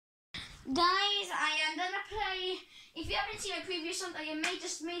Guys, I am gonna play. If you haven't seen my previous song, I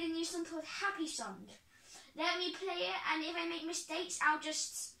just made a new song called Happy Song. Let me play it, and if I make mistakes, I'll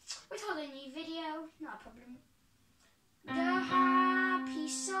just withhold a new video. Not a problem. The happy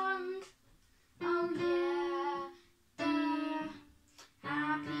song. Oh yeah. The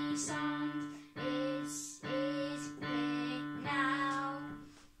happy song is playing now.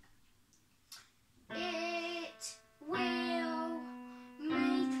 It will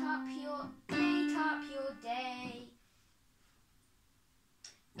make up your day.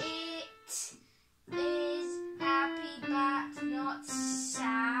 It is happy but not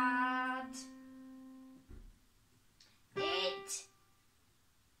sad. It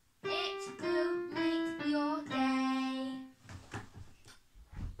will make your day.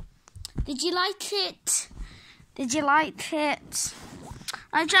 Did you like it? Did you like it?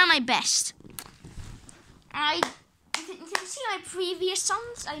 I tried my best. You can see my previous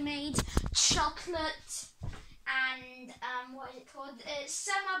songs. I made Chocolate and what is it called?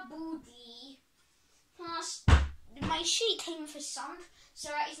 Summer Booty. Plus, my sheet came with a song, so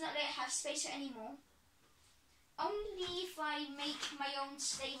it's not going to have space anymore. Only if I make my own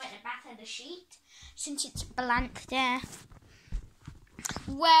slave at the back of the sheet, since it's blank there.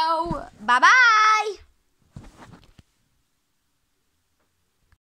 Well, bye-bye!